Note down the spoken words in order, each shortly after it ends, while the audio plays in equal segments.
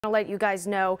I'll let you guys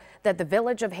know that the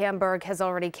village of Hamburg has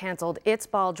already canceled its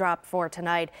ball drop for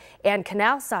tonight, and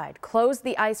Canal Side closed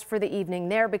the ice for the evening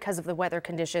there because of the weather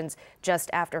conditions just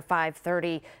after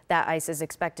 5:30. That ice is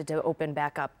expected to open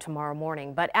back up tomorrow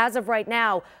morning. But as of right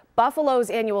now, Buffalo's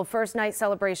annual first night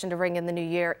celebration to ring in the new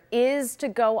year is to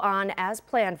go on as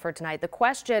planned for tonight. The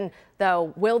question,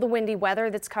 though, will the windy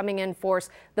weather that's coming in force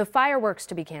the fireworks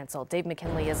to be canceled? Dave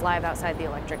McKinley is live outside the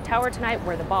Electric Tower tonight,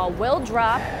 where the ball will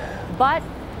drop. But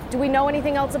do we know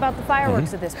anything else about the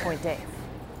fireworks at this point, Dave?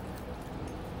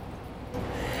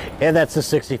 And that's a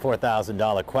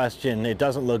 $64,000 question. It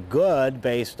doesn't look good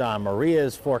based on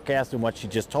Maria's forecast and what she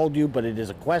just told you, but it is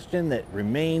a question that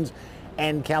remains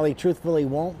and, Kelly, truthfully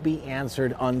won't be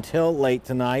answered until late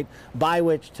tonight, by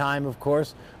which time, of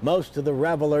course, most of the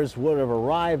revelers would have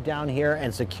arrived down here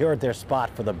and secured their spot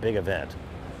for the big event.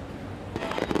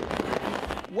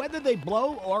 Whether they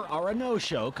blow or are a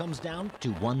no-show comes down to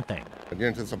one thing. The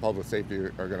interests of public safety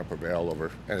are going to prevail over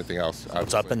anything else.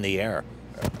 It's up in the air.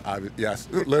 Yes,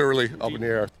 literally up in the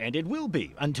air. And it will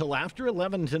be until after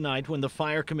 11 tonight, when the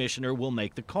fire commissioner will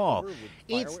make the call.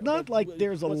 It's not like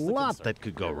there's a lot that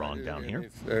could go wrong down here.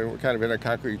 We're kind of in a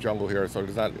concrete jungle here, so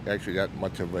there's not actually that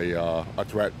much of a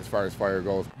threat as far as fire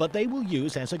goes. But they will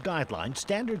use as a guideline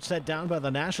standards set down by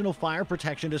the National Fire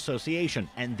Protection Association,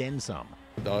 and then some.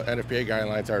 The NFPA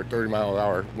guidelines are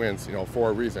 30-mile-an-hour winds,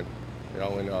 for a reason.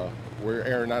 And we're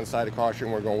erring on the side of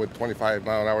caution. We're going with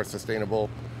 25-mile-an-hour sustainable,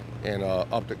 and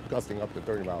gusting up to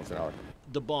 30 miles an hour.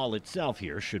 The ball itself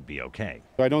here should be okay.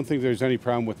 I don't think there's any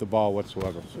problem with the ball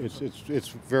whatsoever. It's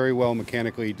very well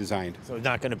mechanically designed. So it's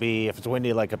not going to be, if it's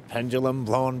windy, like a pendulum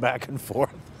blowing back and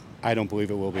forth? I don't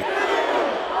believe it will be.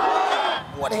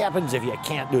 What happens if you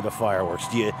can't do the fireworks?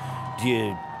 Do you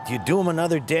do them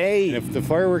another day? And if the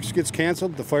fireworks gets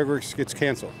canceled, the fireworks gets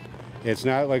canceled. It's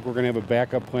not like we're going to have a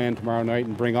backup plan tomorrow night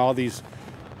and bring all these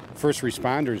first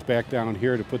responders back down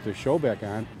here to put the show back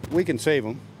on. We can save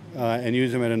them and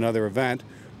use them at another event.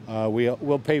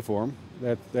 We'll pay for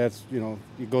them. That's you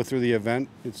go through the event.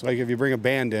 It's like if you bring a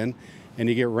band in and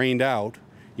you get rained out,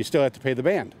 you still have to pay the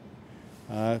band.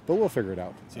 But we'll figure it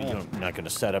out. So you're not going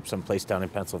to set up someplace down in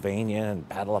Pennsylvania and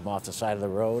paddle them off the side of the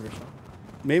road or something?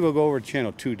 Maybe we'll go over to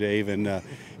Channel 2, Dave, and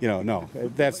no,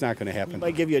 that's not going to happen.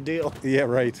 Might give you a deal. Yeah,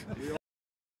 right.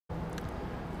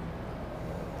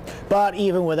 But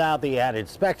even without the added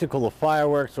spectacle of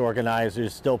fireworks,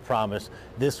 organizers still promise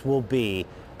this will be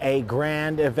a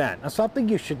grand event. Now, something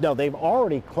you should know, they've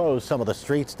already closed some of the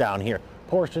streets down here.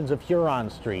 Portions of Huron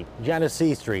Street,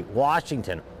 Genesee Street,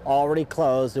 Washington, already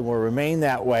closed and will remain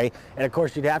that way. And of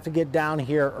course, you'd have to get down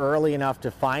here early enough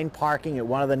to find parking at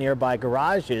one of the nearby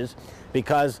garages,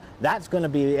 because that's going to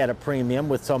be at a premium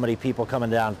with so many people coming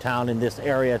downtown in this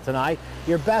area tonight.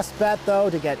 Your best bet, though,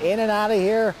 to get in and out of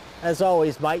here, as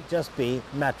always, might just be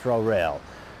Metro Rail.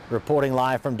 Reporting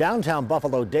live from downtown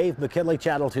Buffalo, Dave McKinley,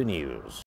 Channel 2 News.